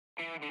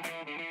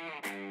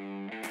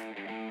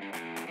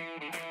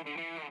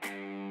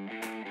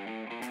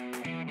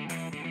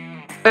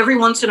Every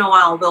once in a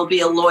while, there'll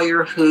be a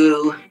lawyer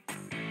who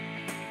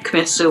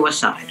commits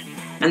suicide,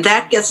 and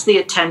that gets the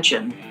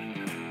attention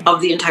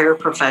of the entire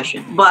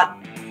profession. But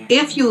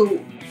if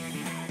you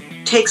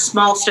take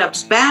small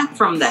steps back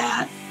from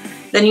that,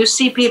 then you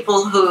see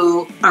people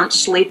who aren't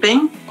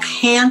sleeping,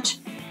 can't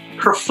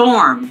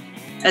perform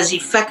as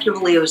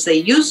effectively as they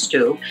used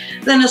to.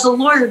 Then as a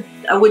lawyer,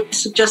 I would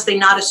suggest they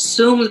not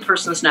assume the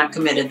person's not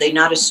committed. They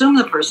not assume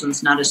the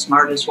person's not as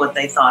smart as what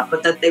they thought,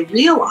 but that they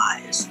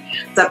realize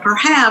that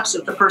perhaps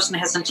if the person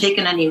hasn't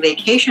taken any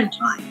vacation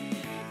time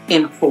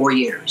in 4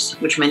 years,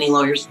 which many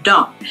lawyers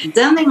don't,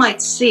 then they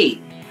might see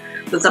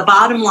that the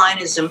bottom line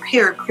is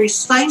impaired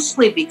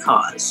precisely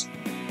because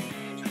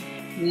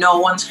no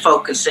one's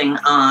focusing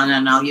on,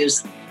 and I'll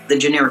use the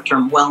generic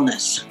term,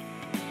 wellness.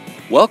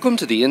 Welcome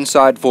to the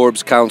Inside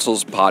Forbes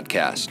Councils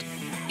podcast.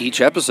 Each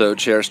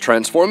episode shares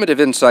transformative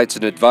insights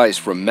and advice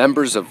from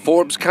members of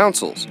Forbes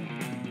Councils,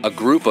 a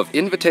group of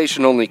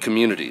invitation-only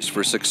communities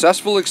for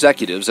successful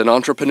executives and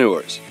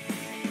entrepreneurs.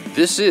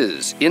 This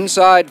is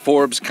Inside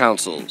Forbes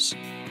Councils.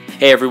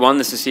 Hey everyone,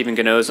 this is Stephen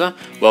Ganoza.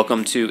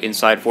 Welcome to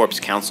Inside Forbes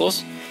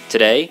Councils.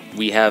 Today,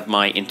 we have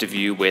my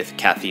interview with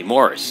Kathy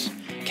Morris.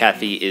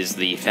 Kathy is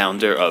the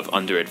founder of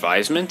Under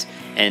Advisement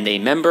and a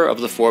member of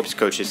the Forbes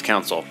Coaches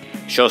Council.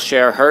 She'll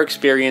share her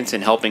experience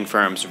in helping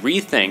firms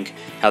rethink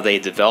how they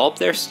develop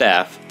their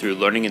staff through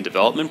learning and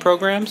development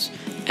programs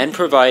and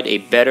provide a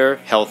better,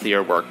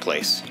 healthier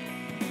workplace.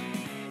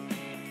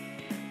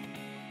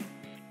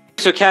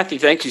 So Kathy,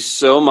 thank you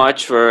so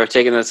much for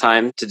taking the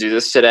time to do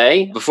this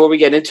today. Before we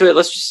get into it,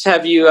 let's just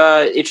have you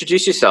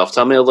introduce yourself.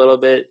 Tell me a little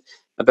bit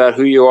about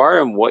who you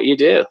are and what you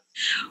do.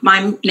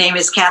 My name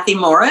is Kathy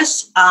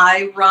Morris.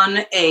 I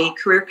run a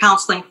career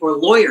counseling for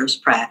lawyers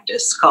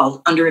practice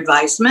called Under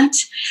Advisement,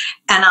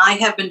 and I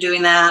have been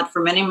doing that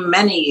for many,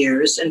 many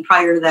years, and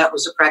prior to that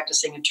was a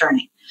practicing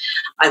attorney.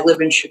 I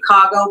live in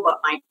Chicago, but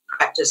my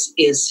practice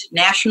is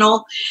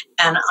national,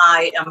 and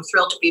I am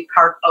thrilled to be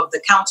part of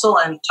the council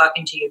and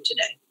talking to you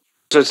today.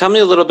 So tell me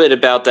a little bit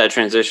about that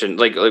transition.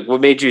 Like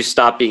what made you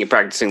stop being a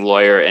practicing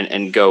lawyer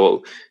and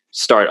go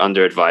start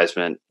Under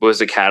Advisement? What was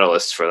the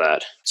catalyst for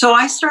that? So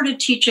I started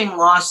teaching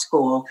law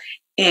school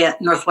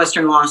at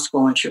Northwestern Law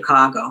School in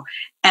Chicago,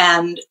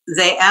 and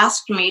they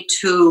asked me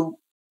to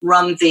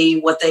run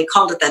what they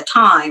called at that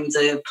time,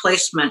 the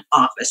placement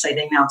office. I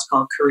think now it's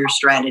called Career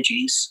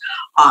Strategies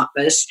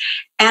office.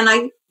 And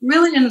I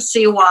really didn't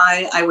see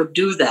why I would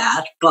do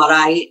that, but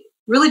I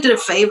really did a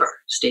favor,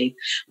 Steve.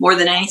 More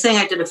than anything,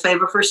 I did a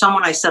favor for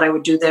someone. I said I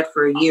would do that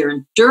for a year.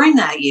 And during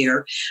that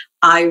year,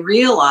 I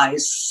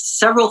realized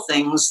several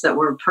things that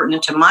were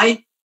pertinent to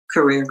my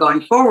career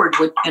going forward.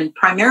 And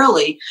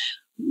primarily,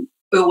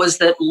 it was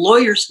that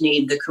lawyers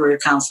need the career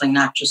counseling,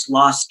 not just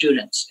law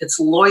students. It's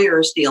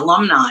lawyers, the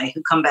alumni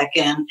who come back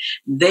in.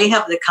 They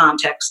have the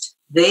context.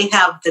 They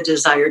have the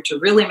desire to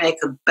really make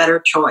a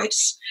better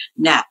choice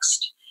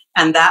next.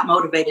 And that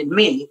motivated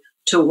me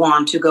to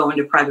want to go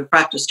into private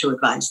practice to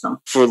advise them.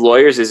 For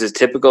lawyers, is it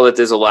typical that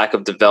there's a lack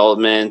of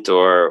development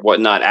or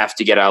whatnot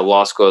after you get out of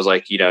law school? Is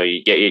like, you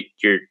get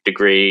your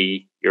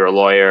degree, you're a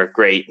lawyer,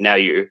 great. Now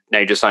you're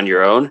just on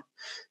your own.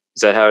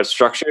 Is that how it's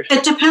structured?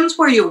 It depends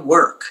where you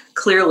work,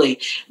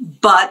 clearly.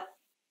 But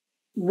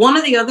one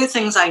of the other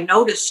things I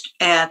noticed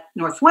at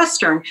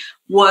Northwestern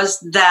was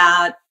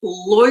that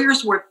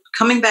lawyers were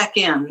coming back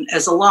in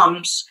as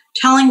alums,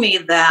 telling me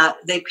that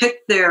they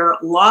picked their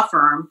law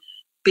firm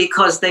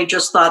because they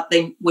just thought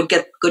they would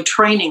get good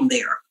training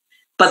there,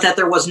 but that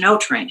there was no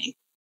training.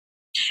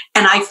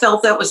 And I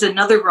felt that was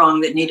another wrong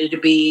that needed to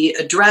be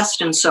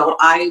addressed. And so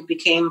I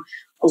became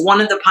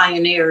one of the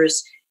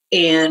pioneers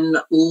in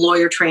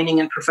lawyer training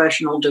and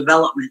professional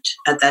development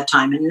at that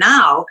time. And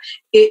now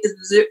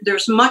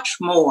there's much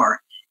more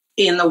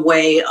in the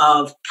way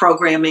of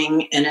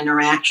programming and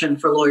interaction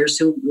for lawyers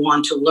who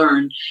want to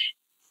learn.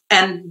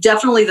 And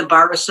definitely the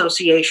bar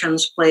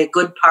associations play a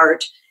good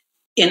part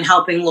in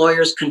helping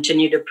lawyers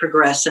continue to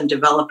progress and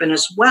develop. And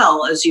as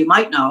well, as you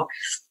might know,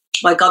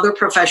 like other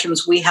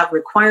professions, we have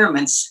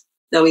requirements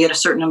that we get a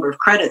certain number of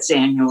credits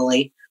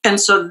annually. And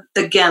so,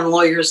 again,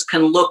 lawyers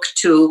can look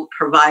to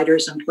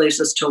providers and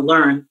places to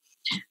learn.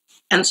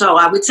 And so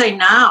I would say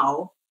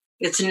now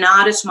it's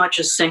not as much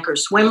a sink or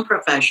swim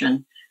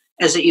profession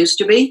as it used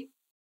to be.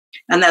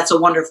 And that's a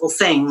wonderful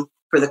thing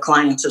for the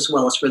clients as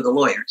well as for the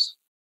lawyers.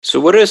 So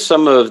what are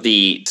some of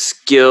the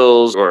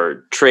skills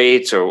or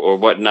traits or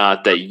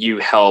whatnot that you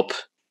help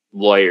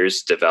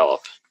lawyers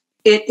develop?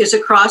 It is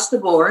across the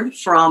board,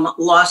 from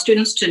law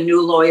students to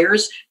new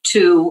lawyers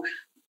to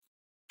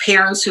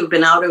parents who've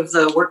been out of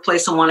the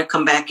workplace and want to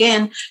come back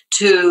in,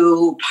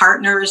 to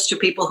partners, to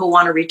people who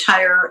want to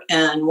retire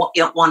and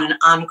want an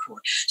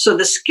encore. So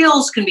the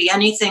skills can be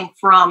anything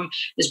from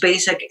as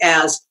basic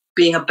as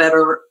being a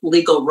better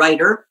legal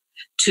writer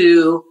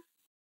to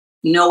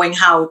knowing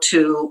how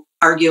to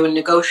argue and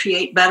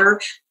negotiate better,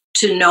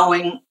 to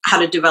knowing how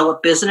to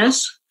develop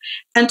business,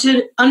 and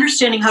to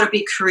understanding how to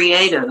be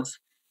creative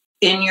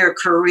in your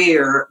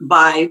career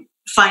by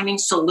finding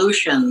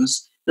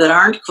solutions that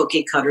aren't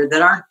cookie cutter,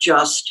 that aren't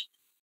just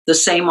the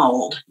same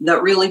old,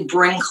 that really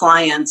bring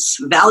clients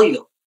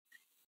value,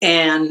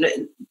 and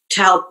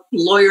to help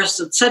lawyers,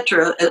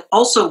 etc.,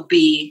 also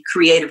be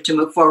creative to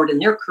move forward in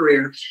their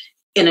career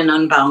in an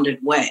unbounded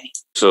way.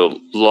 So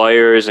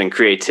lawyers and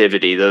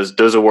creativity,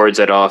 those are words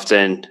that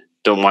often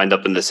don't wind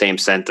up in the same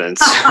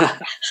sentence.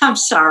 I'm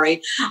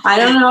sorry. I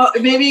don't know.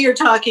 Maybe you're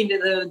talking to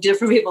the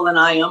different people than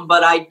I am,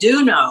 but I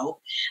do know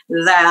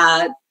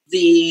that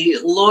the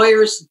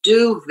lawyers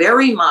do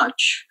very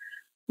much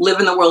live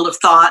in the world of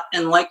thought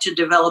and like to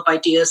develop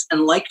ideas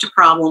and like to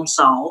problem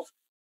solve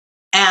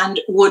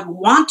and would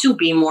want to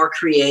be more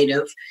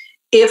creative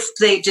if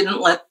they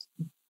didn't let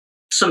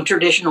some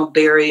traditional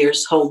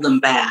barriers hold them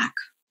back.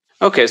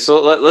 Okay,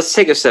 so let's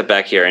take a step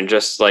back here and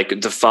just like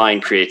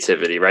define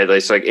creativity, right?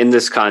 It's like in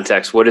this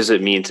context, what does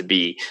it mean to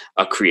be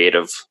a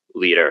creative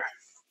leader?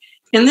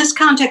 In this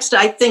context,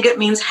 I think it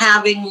means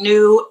having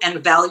new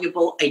and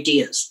valuable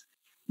ideas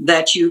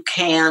that you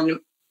can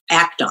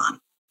act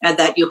on and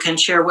that you can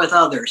share with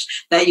others,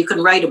 that you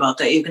can write about,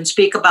 that you can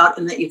speak about,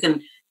 and that you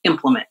can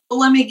implement. Well,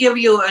 let me give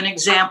you an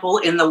example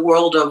in the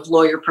world of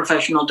lawyer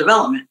professional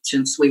development,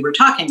 since we were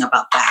talking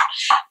about that.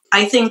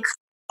 I think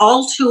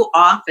all too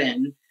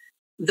often,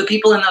 the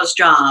people in those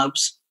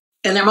jobs,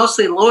 and they're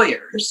mostly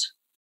lawyers,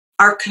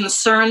 are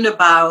concerned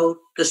about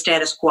the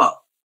status quo,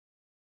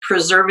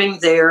 preserving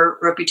their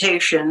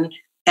reputation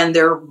and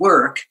their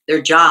work,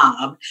 their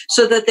job,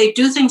 so that they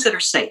do things that are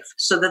safe,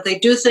 so that they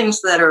do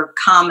things that are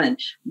common,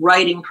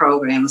 writing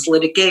programs,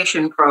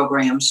 litigation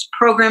programs,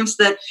 programs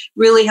that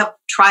really have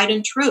tried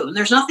and true. And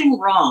there's nothing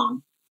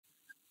wrong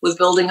with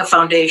building a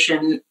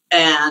foundation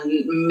and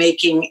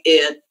making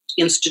it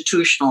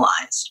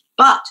institutionalized.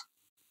 But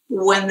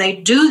when they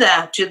do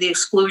that to the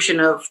exclusion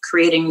of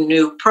creating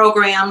new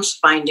programs,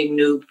 finding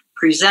new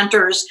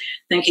presenters,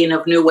 thinking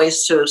of new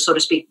ways to, so to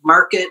speak,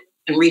 market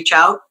and reach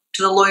out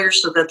to the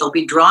lawyers so that they'll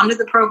be drawn to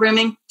the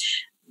programming,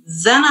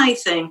 then I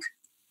think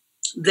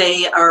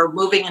they are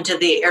moving into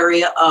the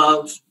area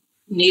of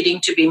needing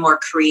to be more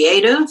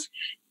creative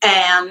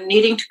and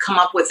needing to come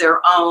up with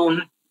their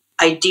own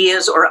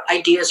ideas or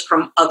ideas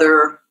from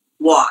other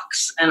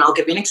walks. And I'll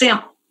give you an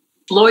example.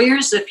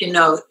 Lawyers, if you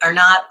know, are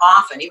not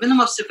often, even the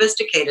most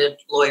sophisticated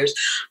lawyers,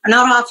 are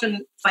not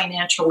often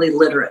financially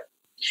literate.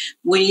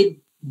 We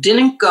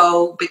didn't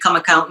go become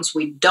accountants.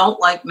 We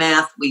don't like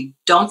math. We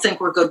don't think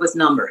we're good with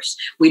numbers.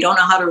 We don't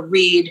know how to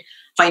read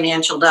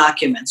financial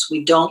documents.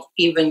 We don't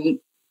even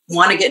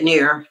want to get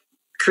near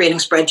creating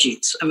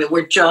spreadsheets. I mean,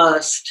 we're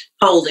just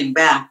holding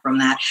back from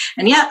that.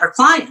 And yet our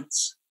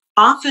clients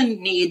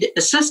often need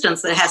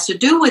assistance that has to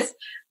do with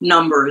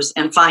numbers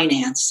and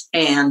finance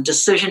and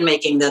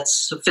decision-making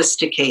that's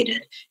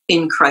sophisticated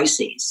in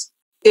crises.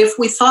 If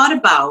we thought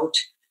about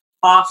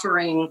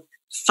offering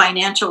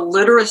financial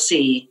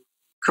literacy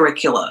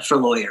curricula for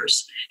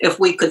lawyers, if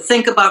we could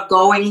think about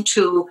going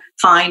to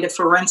find a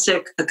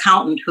forensic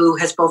accountant who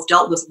has both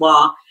dealt with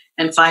law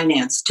and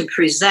finance to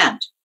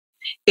present,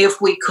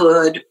 if we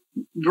could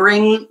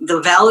bring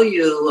the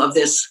value of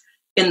this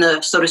in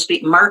the, so to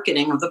speak,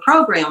 marketing of the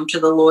program to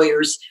the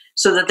lawyers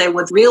so that they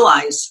would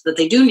realize that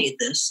they do need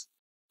this,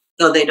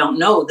 though they don't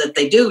know that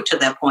they do to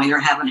that point or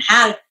haven't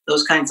had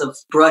those kinds of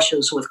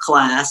brushes with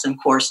class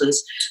and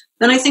courses,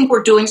 then I think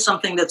we're doing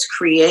something that's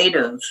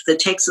creative, that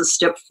takes a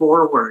step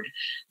forward,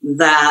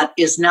 that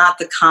is not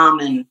the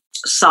common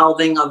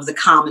solving of the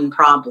common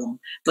problem,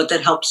 but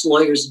that helps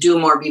lawyers do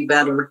more, be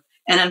better,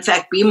 and in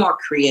fact, be more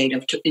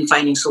creative in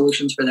finding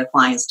solutions for their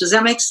clients. Does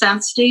that make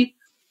sense, Steve?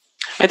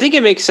 I think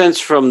it makes sense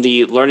from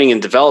the learning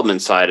and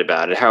development side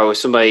about it, how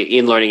somebody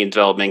in learning and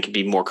development can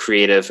be more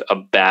creative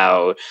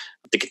about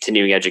the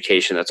continuing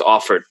education that's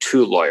offered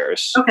to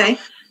lawyers. Okay.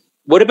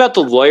 What about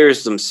the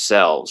lawyers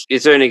themselves?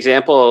 Is there an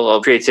example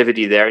of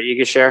creativity there you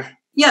can share?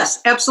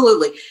 Yes,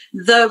 absolutely.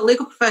 The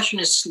legal profession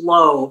is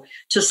slow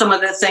to some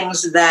of the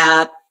things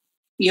that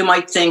you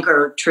might think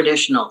are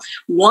traditional.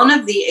 One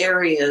of the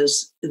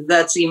areas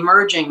that's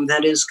emerging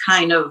that is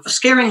kind of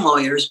scaring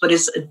lawyers, but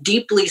is a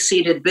deeply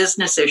seated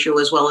business issue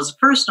as well as a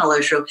personal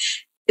issue,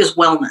 is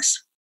wellness.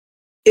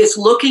 It's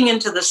looking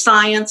into the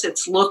science,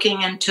 it's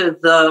looking into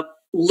the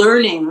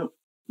learning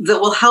that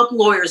will help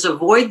lawyers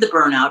avoid the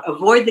burnout,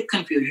 avoid the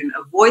confusion,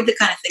 avoid the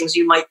kind of things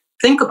you might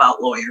think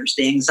about lawyers,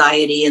 the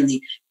anxiety and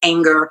the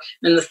anger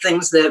and the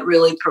things that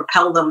really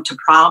propel them to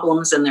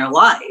problems in their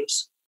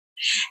lives,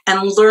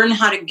 and learn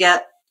how to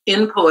get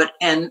input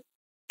and,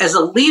 as a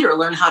leader,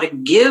 learn how to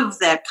give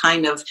that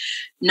kind of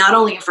not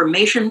only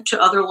information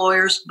to other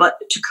lawyers, but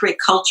to create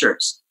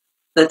cultures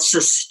that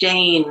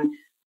sustain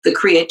the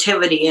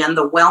creativity and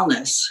the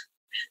wellness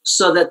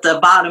so that the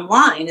bottom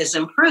line is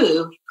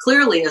improved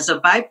clearly as a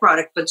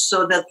byproduct, but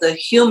so that the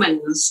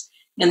humans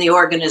in the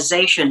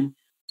organization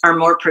are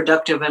more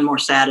productive and more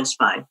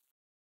satisfied.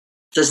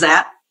 Does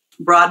that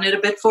broaden it a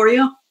bit for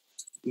you?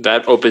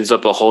 That opens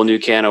up a whole new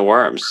can of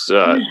worms.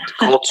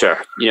 Culture.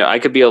 You know, I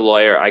could be a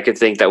lawyer. I could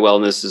think that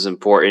wellness is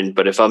important,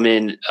 but if I'm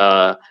in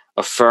a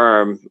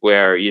firm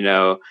where, you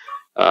know,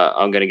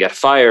 I'm going to get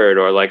fired,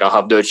 or like I'll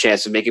have no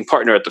chance of making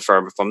partner at the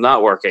firm if I'm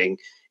not working,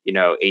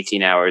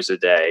 18 hours a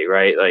day,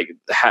 right? Like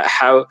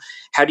how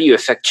do you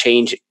affect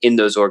change in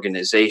those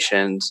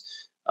organizations?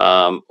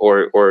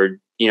 Or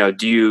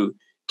do you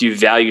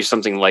value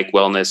something like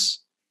wellness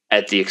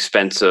at the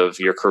expense of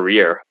your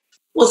career?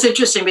 Well, it's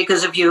interesting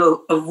because if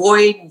you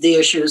avoid the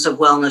issues of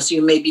wellness,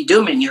 you may be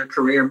dooming your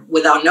career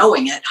without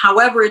knowing it.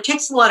 However, it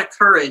takes a lot of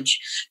courage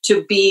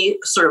to be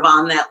sort of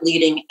on that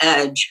leading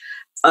edge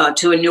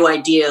to a new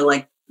idea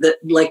like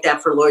that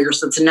for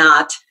lawyers that's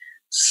not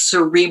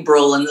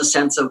cerebral in the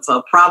sense of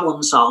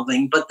problem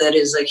solving, but that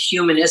is a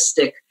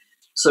humanistic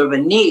sort of a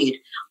need.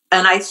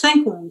 And I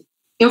think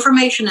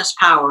information is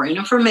power, and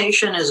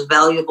information is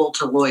valuable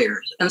to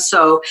lawyers. And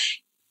so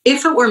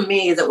if it were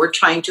me that were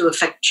trying to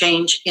affect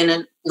change in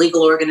a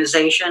legal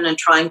organization and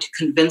trying to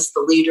convince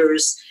the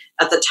leaders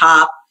at the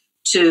top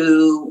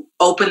to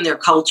open their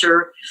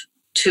culture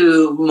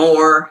to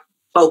more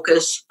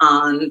focus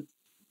on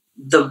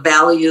the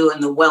value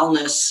and the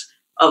wellness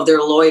of their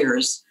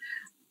lawyers,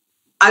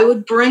 I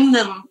would bring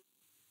them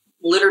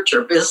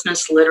literature,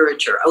 business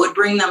literature. I would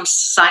bring them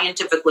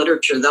scientific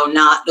literature, though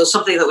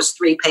something that was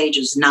 3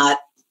 pages, not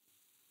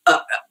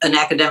an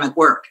academic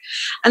work.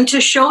 And to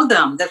show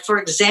them that, for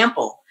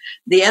example,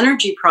 the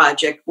Energy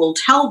Project will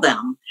tell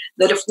them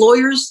that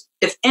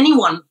if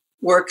anyone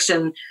works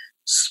in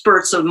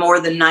spurts of more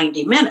than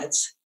 90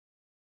 minutes,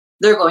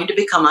 they're going to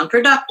become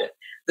unproductive.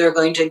 They're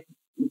going to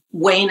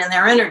wane in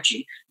their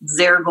energy.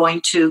 They're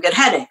going to get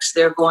headaches.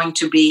 They're going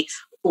to be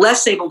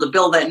less able to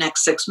build that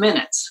next 6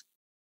 minutes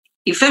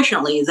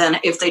efficiently than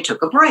if they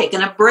took a break.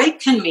 And a break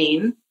can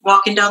mean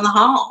walking down the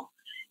hall.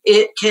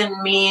 It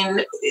can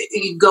mean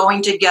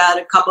going to get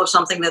a cup of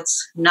something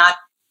that's not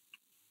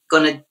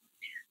going to,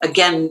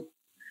 again,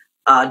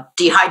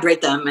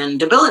 dehydrate them and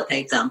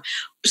debilitate them.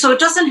 So it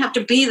doesn't have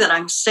to be that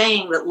I'm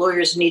saying that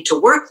lawyers need to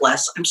work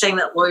less. I'm saying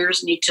that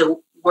lawyers need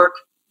to work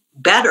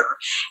better.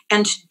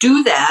 And to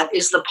do that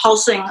is the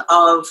pulsing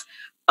of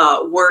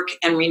work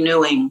and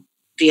renewing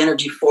the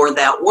energy for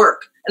that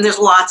work. And there's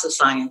lots of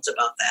science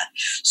about that.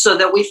 So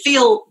that we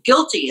feel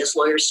guilty as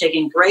lawyers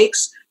taking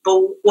breaks, but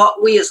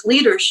what we as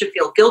leaders should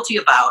feel guilty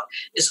about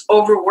is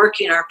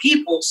overworking our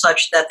people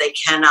such that they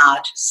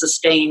cannot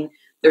sustain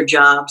their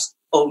jobs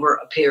over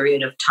a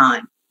period of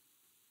time.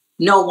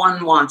 No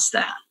one wants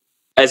that.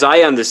 As I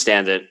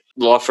understand it,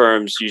 law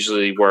firms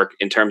usually work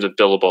in terms of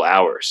billable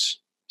hours.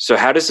 So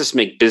how does this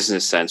make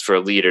business sense for a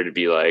leader to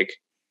be like,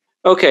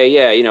 okay,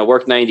 yeah,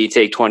 work 90,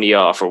 take 20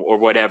 off, or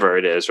whatever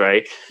it is,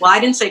 right? Well, I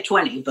didn't say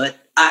 20, but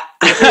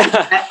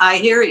I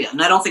hear you.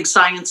 And I don't think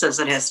science says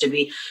it has to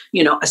be,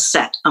 a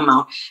set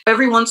amount.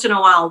 Every once in a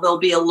while, there'll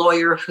be a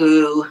lawyer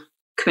who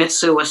commits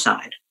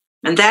suicide.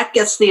 And that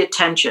gets the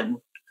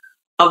attention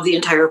of the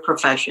entire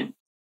profession,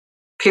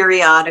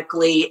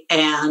 periodically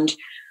and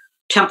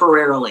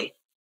temporarily.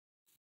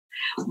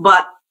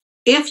 But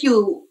if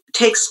you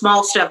take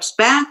small steps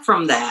back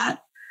from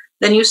that,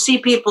 then you see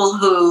people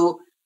who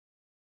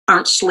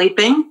aren't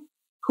sleeping,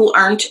 who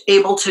aren't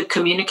able to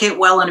communicate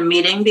well in a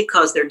meeting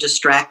because they're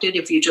distracted.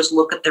 If you just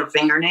look at their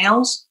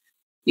fingernails,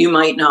 you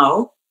might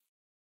know.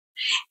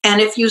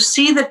 And if you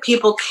see that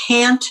people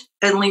can't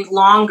any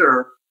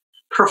longer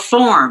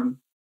perform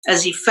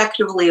as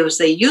effectively as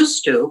they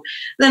used to,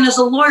 then as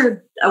a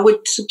lawyer, I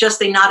would suggest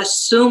they not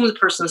assume the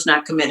person's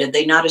not committed.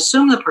 They not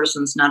assume the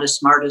person's not as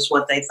smart as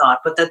what they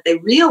thought, but that they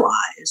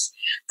realize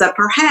that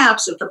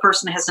perhaps if the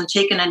person hasn't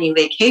taken any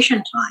vacation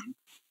time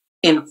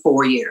in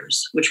 4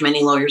 years, which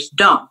many lawyers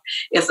don't,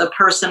 if the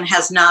person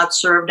has not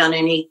served on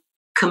any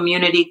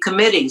community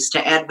committees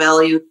to add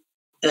value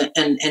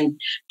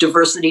and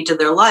diversity to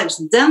their lives,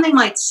 then they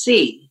might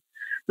see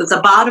that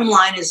the bottom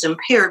line is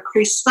impaired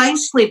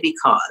precisely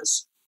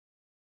because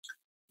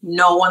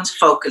no one's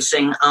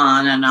focusing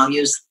on, and I'll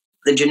use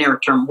the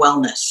generic term,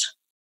 wellness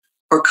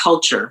or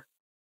culture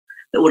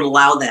that would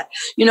allow that.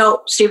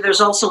 Steve, there's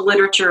also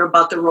literature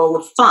about the role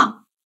of fun,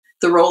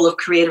 the role of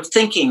creative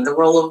thinking, the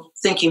role of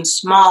thinking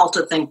small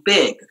to think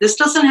big. This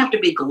doesn't have to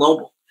be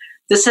global.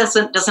 This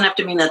doesn't have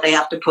to mean that they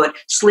have to put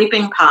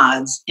sleeping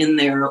pods in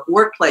their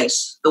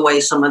workplace the way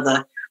some of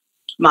the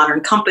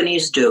modern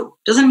companies do.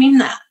 Doesn't mean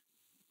that.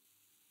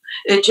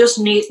 It just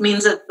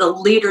means that the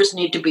leaders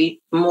need to be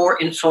more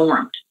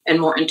informed and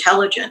more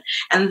intelligent.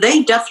 And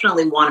they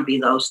definitely want to be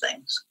those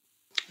things.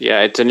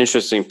 Yeah, it's an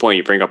interesting point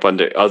you bring up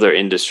under other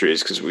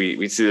industries, because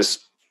we see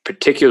this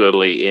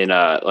particularly in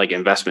like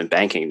investment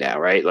banking now,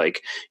 right?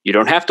 Like you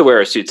don't have to wear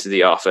a suit to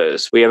the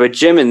office. We have a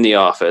gym in the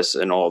office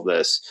and all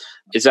this.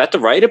 Is that the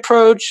right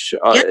approach?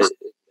 Yes.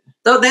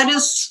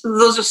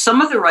 Those are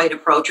some of the right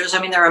approaches.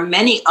 I mean, there are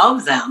many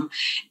of them.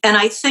 And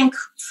I think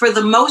for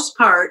the most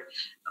part,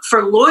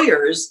 for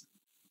lawyers,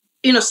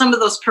 some of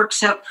those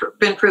perks have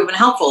been proven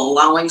helpful,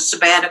 allowing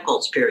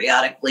sabbaticals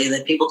periodically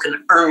that people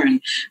can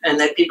earn and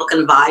that people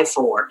can vie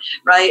for,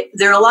 right?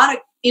 There are a lot of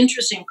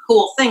interesting,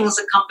 cool things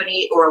a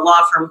company or a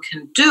law firm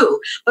can do,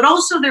 but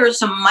also there are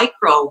some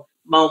micro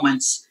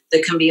moments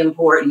that can be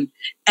important.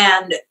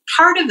 And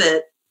part of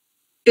it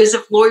is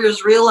if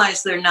lawyers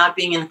realize they're not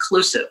being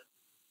inclusive.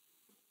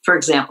 For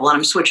example, and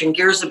I'm switching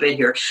gears a bit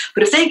here,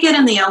 but if they get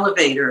in the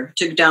elevator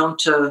to go down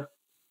to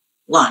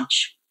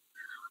lunch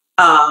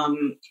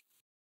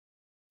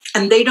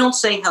And they don't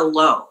say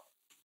hello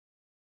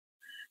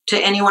to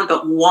anyone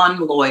but one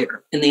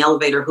lawyer in the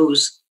elevator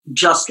who's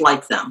just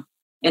like them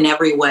in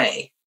every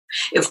way.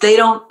 If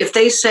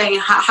they say,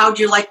 how'd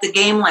you like the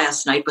game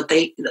last night? But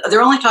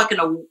they're only talking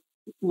to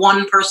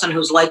one person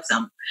who's like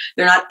them.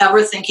 They're not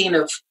ever thinking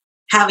of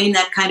having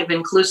that kind of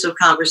inclusive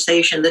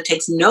conversation that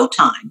takes no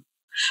time,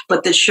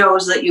 but that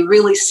shows that you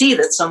really see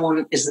that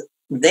someone is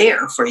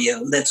there for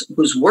you,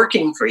 who's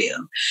working for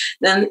you.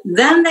 Then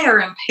they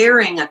are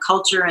impairing a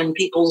culture and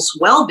people's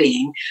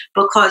well-being,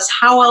 because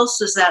how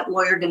else is that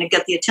lawyer going to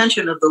get the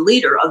attention of the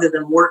leader other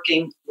than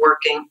working,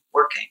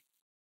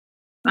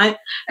 right?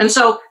 And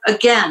so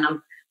again,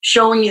 I'm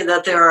showing you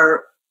that there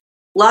are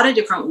a lot of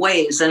different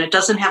ways, and it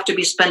doesn't have to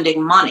be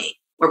spending money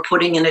or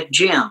putting in a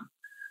gym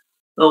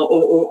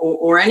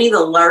or any of the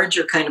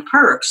larger kind of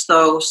perks.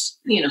 Those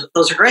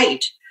are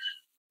great.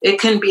 It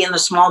can be in the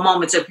small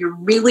moments if you're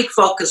really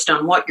focused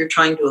on what you're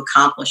trying to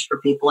accomplish for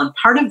people. And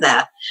part of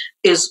that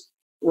is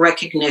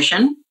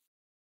recognition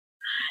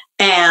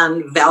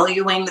and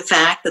valuing the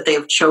fact that they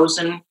have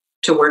chosen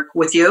to work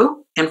with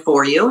you and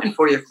for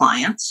your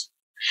clients,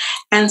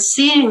 and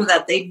seeing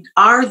that they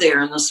are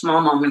there in the small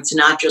moments,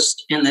 not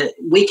just in the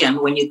weekend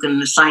when you can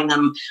assign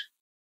them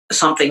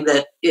something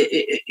that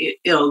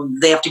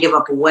they have to give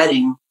up a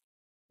wedding,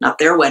 not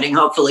their wedding,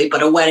 hopefully,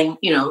 but a wedding,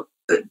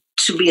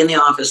 to be in the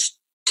office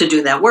to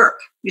do that work.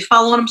 You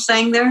follow what I'm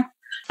saying there?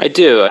 I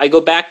do. I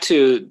go back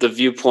to the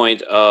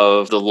viewpoint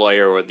of the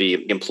lawyer or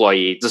the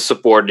employee, the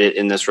subordinate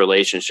in this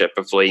relationship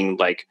of feeling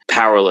like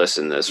powerless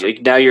in this.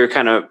 Like now you're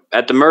kind of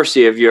at the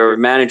mercy of your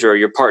manager or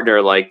your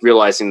partner, like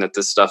realizing that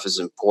this stuff is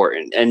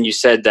important. And you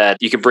said that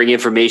you can bring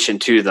information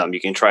to them.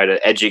 You can try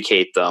to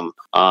educate them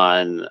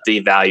on the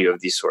value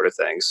of these sort of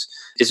things.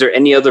 Is there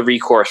any other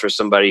recourse for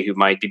somebody who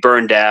might be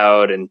burned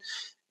out and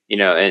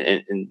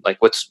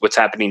like what's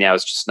happening now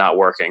is just not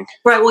working?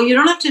 Right. Well, you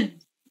don't have to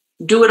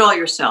do it all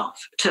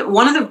yourself.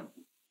 One of the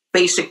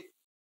basic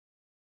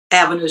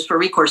avenues for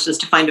recourse is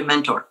to find a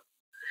mentor,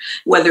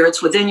 whether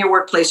it's within your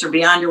workplace or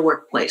beyond your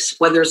workplace,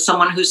 whether it's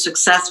someone who's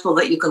successful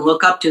that you can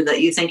look up to,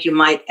 that you think you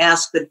might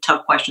ask the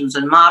tough questions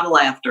and model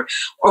after,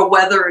 or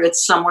whether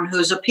it's someone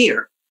who's a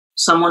peer,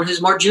 someone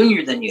who's more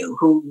junior than you,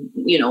 who,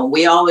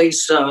 we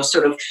always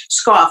sort of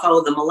scoff,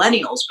 the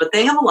millennials, but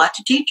they have a lot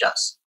to teach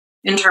us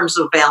in terms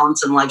of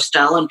balance and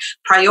lifestyle and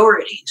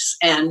priorities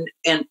and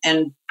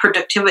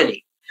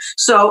productivity.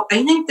 So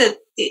I think that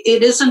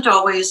it isn't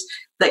always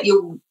that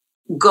you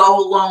go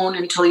alone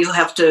until you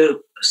have to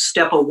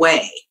step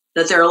away,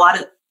 that there are a lot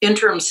of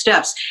interim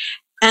steps.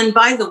 And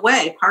by the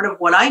way, part of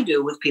what I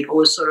do with people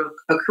is sort of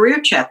a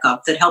career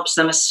checkup that helps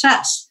them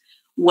assess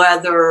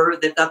whether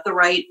they've got the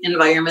right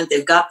environment,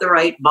 they've got the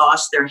right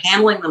boss, they're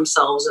handling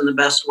themselves in the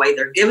best way,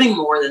 they're giving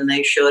more than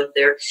they should,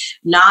 they're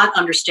not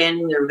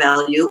understanding their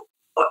value,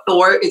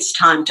 or it's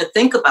time to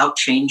think about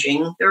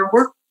changing their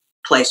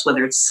workplace,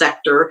 whether it's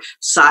sector,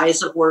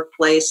 size of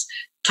workplace,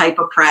 type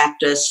of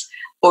practice,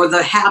 or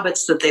the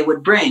habits that they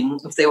would bring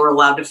if they were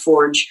allowed to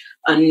forge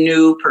a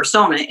new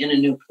persona in a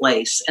new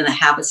place, and the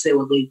habits they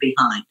would leave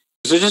behind.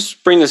 So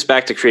just bring this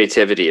back to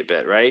creativity a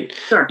bit, right?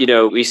 Sure.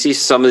 We see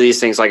some of these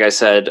things, like I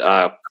said,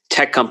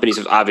 tech companies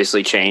have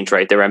obviously changed,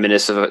 right? They're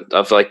reminiscent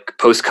of like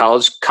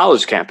post-college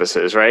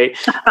campuses, right?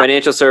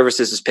 Financial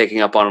services is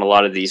picking up on a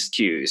lot of these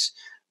cues.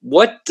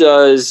 What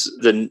does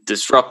the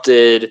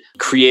disrupted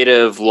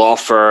creative law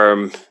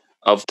firm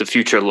of the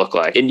future look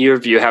like? In your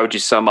view, how would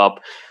you sum up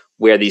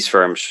where these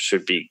firms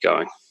should be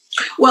going?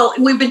 Well,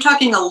 we've been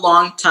talking a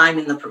long time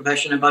in the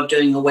profession about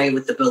doing away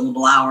with the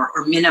billable hour,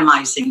 or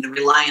minimizing the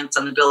reliance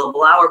on the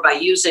billable hour by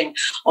using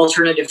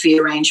alternative fee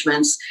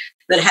arrangements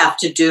that have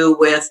to do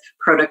with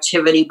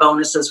productivity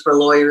bonuses for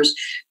lawyers,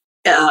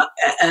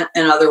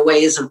 and other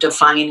ways of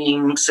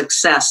defining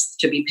success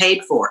to be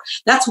paid for.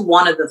 That's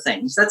one of the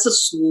things. That's a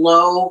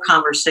slow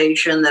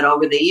conversation that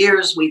over the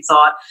years we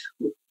thought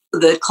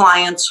the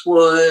clients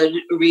would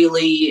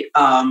really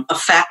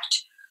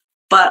affect.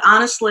 But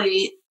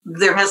honestly,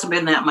 there hasn't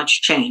been that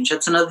much change.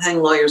 That's another thing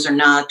lawyers are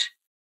not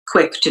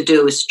quick to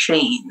do, is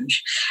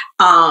change.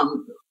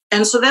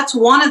 And so that's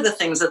one of the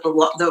things that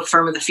the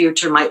firm of the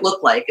future might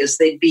look like, is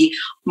they'd be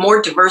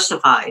more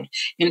diversified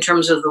in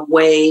terms of the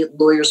way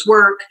lawyers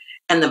work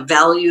and the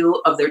value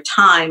of their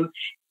time,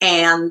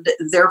 and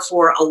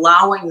therefore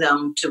allowing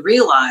them to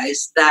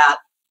realize that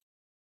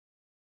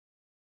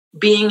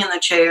being in the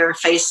chair,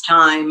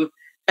 FaceTime,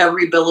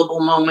 every billable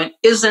moment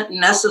isn't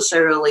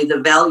necessarily the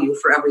value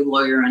for every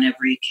lawyer on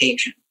every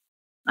occasion,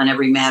 on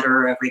every matter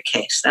or every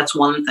case. That's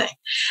one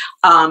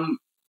thing.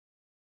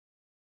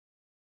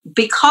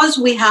 Because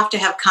we have to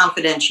have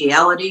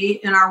confidentiality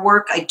in our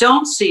work, I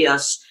don't see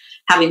us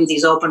having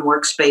these open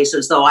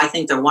workspaces, though I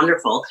think they're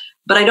wonderful.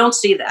 But I don't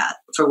see that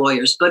for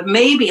lawyers. But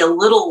maybe a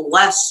little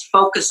less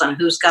focus on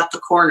who's got the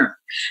corner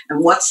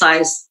and what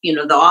size,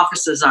 the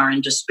offices are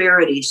in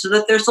disparity, so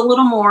that there's a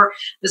little more,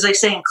 as I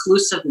say,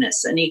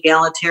 inclusiveness and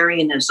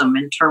egalitarianism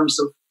in terms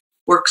of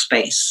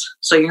workspace.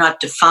 So you're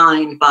not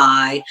defined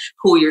by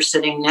who you're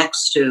sitting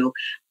next to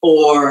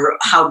or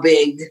how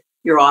big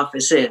your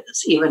office is,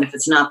 even if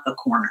it's not the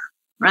corner,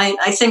 right?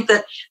 I think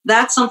that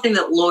that's something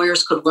that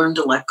lawyers could learn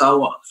to let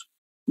go of,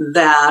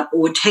 that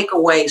would take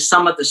away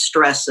some of the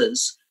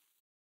stresses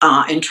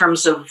in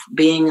terms of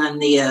being on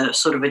the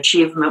sort of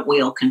achievement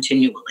wheel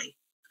continually.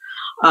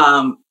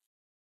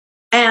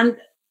 And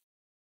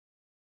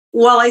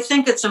while I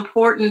think it's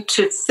important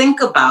to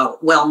think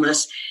about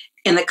wellness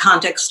in the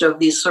context of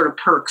these sort of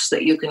perks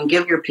that you can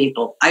give your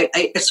people,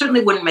 I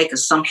certainly wouldn't make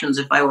assumptions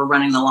if I were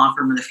running the law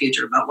firm in the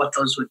future about what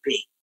those would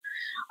be.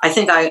 I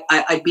think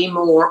I'd be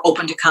more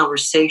open to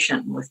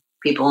conversation with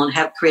people and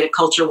create a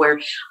culture where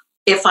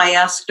if I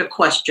asked a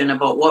question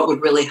about what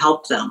would really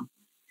help them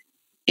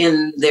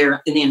in the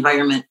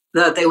environment,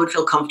 that they would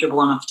feel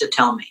comfortable enough to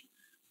tell me,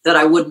 that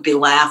I wouldn't be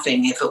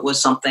laughing if it was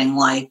something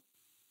like,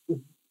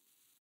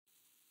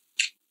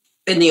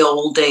 in the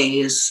old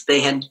days,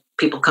 they had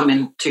people come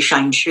in to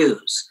shine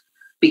shoes,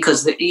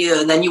 because then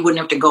you wouldn't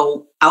have to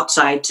go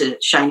outside to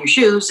shine your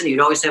shoes, and you'd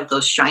always have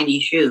those shiny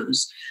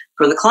shoes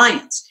for the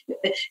clients.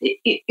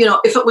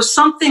 If it was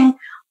something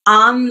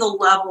on the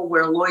level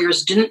where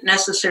lawyers didn't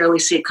necessarily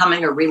see it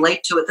coming or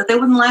relate to it, that they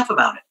wouldn't laugh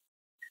about it,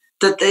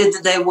 that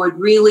they would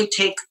really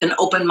take an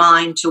open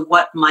mind to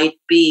what might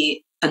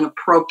be an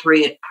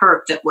appropriate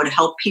perk that would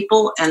help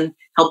people and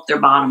help their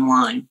bottom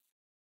line.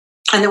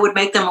 And that would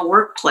make them a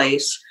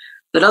workplace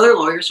that other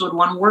lawyers would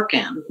want to work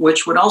in,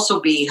 which would also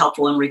be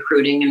helpful in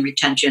recruiting and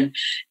retention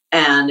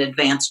and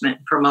advancement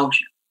and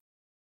promotion.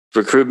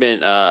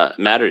 Recruitment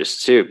matters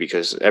too,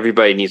 because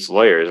everybody needs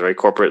lawyers, right?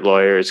 Corporate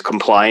lawyers,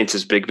 compliance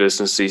is big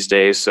business these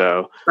days.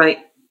 So right.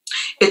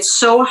 It's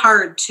so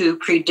hard to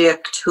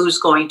predict who's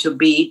going to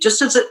be,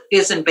 just as it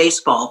is in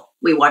baseball.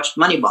 We watched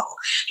Moneyball.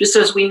 Just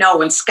as we know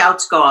when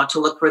scouts go out to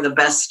look for the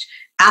best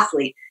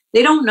athlete,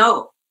 they don't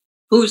know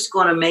who's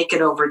going to make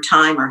it over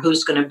time or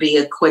who's going to be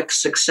a quick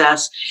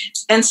success.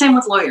 And same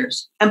with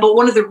lawyers. But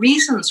one of the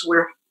reasons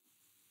we're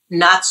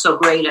not so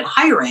great at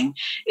hiring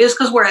is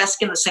because we're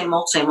asking the same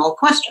old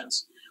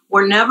questions.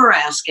 We're never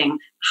asking,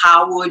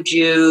 how would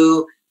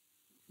you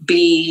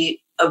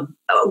be,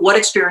 what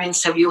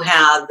experience have you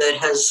had that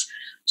has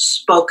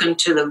spoken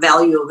to the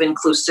value of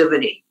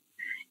inclusivity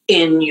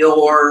in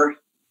your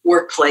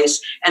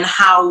workplace, and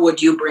how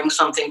would you bring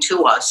something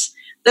to us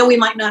that we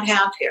might not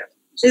have here?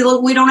 See,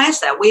 look, we don't ask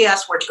that. We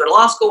ask, where'd you go to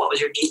law school? What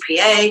was your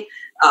GPA?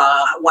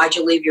 Why'd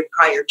you leave your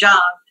prior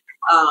job?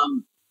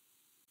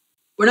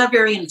 We're not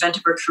very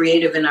inventive or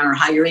creative in our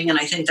hiring, and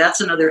I think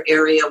that's another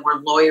area where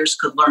lawyers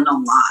could learn a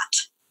lot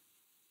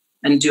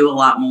and do a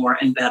lot more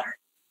and better.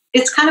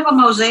 It's kind of a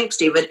mosaic,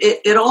 Steve.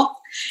 It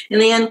all, in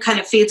the end, kind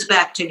of feeds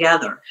back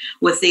together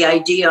with the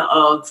idea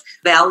of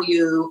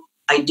value,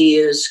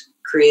 ideas,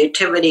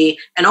 creativity,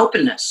 and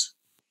openness.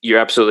 You're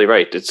absolutely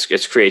right.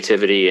 It's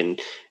creativity and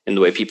in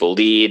the way people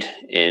lead,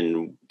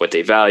 in what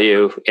they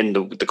value, in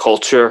the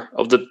culture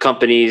of the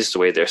companies, the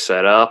way they're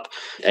set up,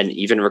 and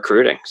even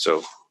recruiting.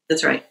 So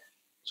that's right.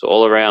 So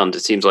all around,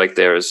 it seems like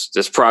there's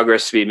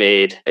progress to be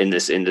made in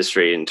this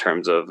industry in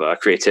terms of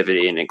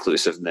creativity and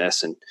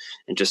inclusiveness, and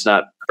just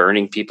not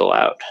burning people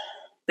out.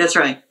 That's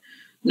right.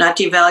 Not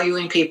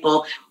devaluing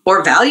people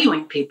or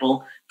valuing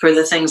people for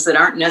the things that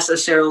aren't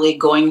necessarily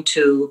going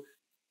to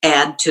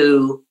add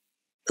to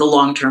the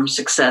long-term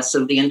success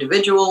of the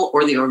individual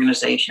or the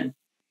organization.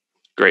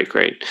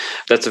 Great.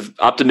 That's an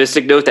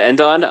optimistic note to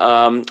end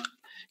on.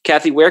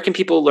 Kathy, where can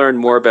people learn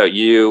more about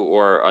you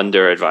or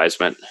Under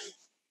Advisement?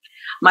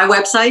 My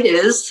website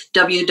is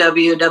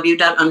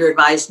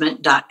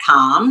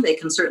www.underadvisement.com. They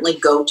can certainly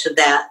go to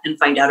that and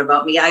find out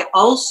about me. I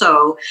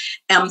also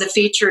am the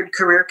featured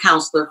career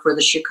counselor for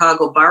the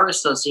Chicago Bar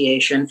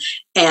Association,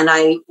 and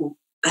I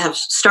have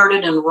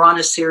started and run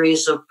a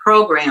series of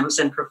programs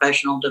in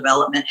professional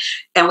development,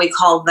 and we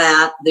call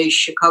that the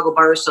Chicago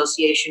Bar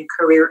Association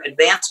Career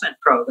Advancement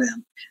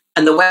Program.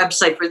 And the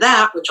website for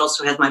that, which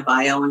also has my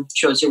bio and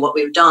shows you what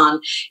we've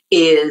done,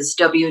 is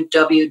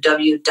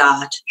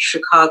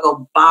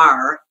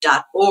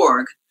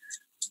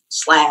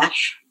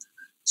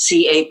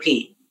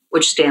www.chicagobar.org/CAP,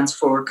 which stands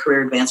for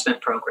Career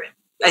Advancement Program.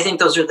 I think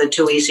those are the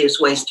two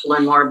easiest ways to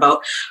learn more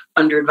about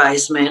Under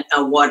Advisement,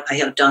 what I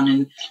have done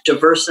in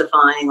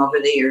diversifying over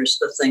the years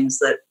the things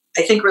that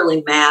I think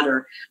really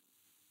matter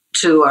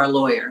to our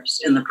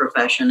lawyers in the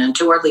profession and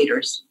to our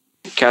leaders.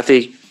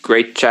 Kathy,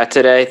 great chat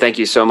today. Thank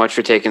you so much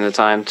for taking the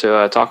time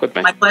to talk with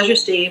me. My pleasure,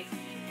 Steve.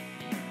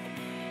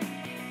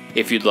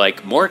 If you'd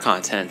like more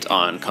content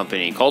on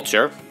company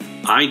culture,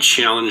 I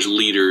challenge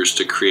leaders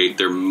to create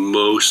their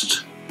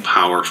most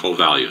powerful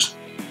values.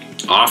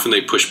 Often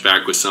they push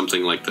back with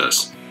something like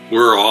this: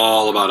 we're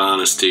all about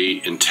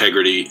honesty,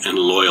 integrity, and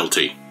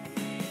loyalty.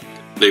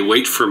 They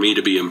wait for me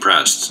to be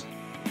impressed.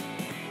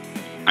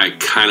 I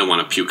kind of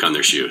want to puke on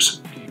their shoes.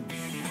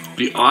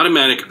 The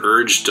automatic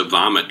urge to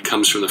vomit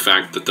comes from the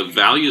fact that the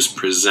values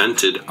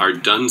presented are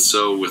done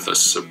so with a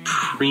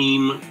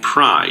supreme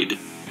pride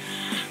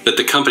that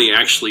the company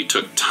actually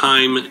took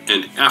time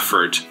and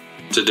effort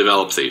to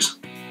develop these.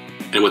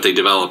 And what they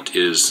developed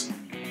is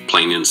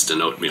plain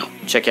instant oatmeal.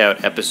 Check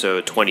out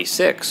episode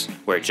 26,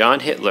 where John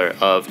Hitler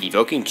of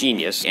Evoking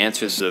Genius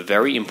answers the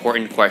very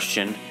important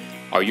question,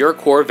 Are your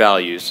core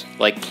values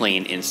like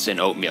plain instant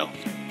oatmeal?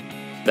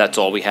 That's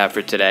all we have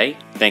for today.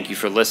 Thank you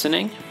for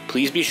listening.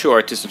 Please be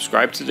sure to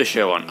subscribe to the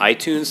show on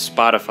iTunes,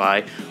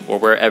 Spotify, or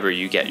wherever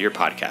you get your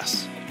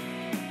podcasts.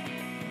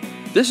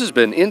 This has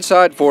been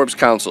Inside Forbes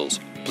Councils.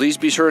 Please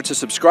be sure to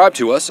subscribe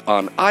to us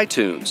on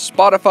iTunes,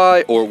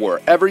 Spotify, or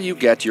wherever you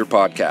get your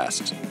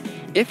podcasts.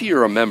 If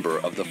you're a member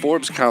of the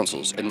Forbes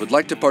Councils and would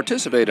like to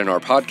participate in our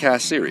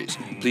podcast series,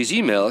 please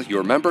email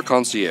your member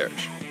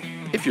concierge.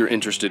 If you're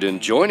interested in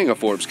joining a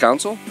Forbes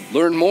Council,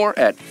 learn more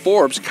at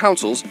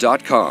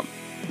ForbesCouncils.com.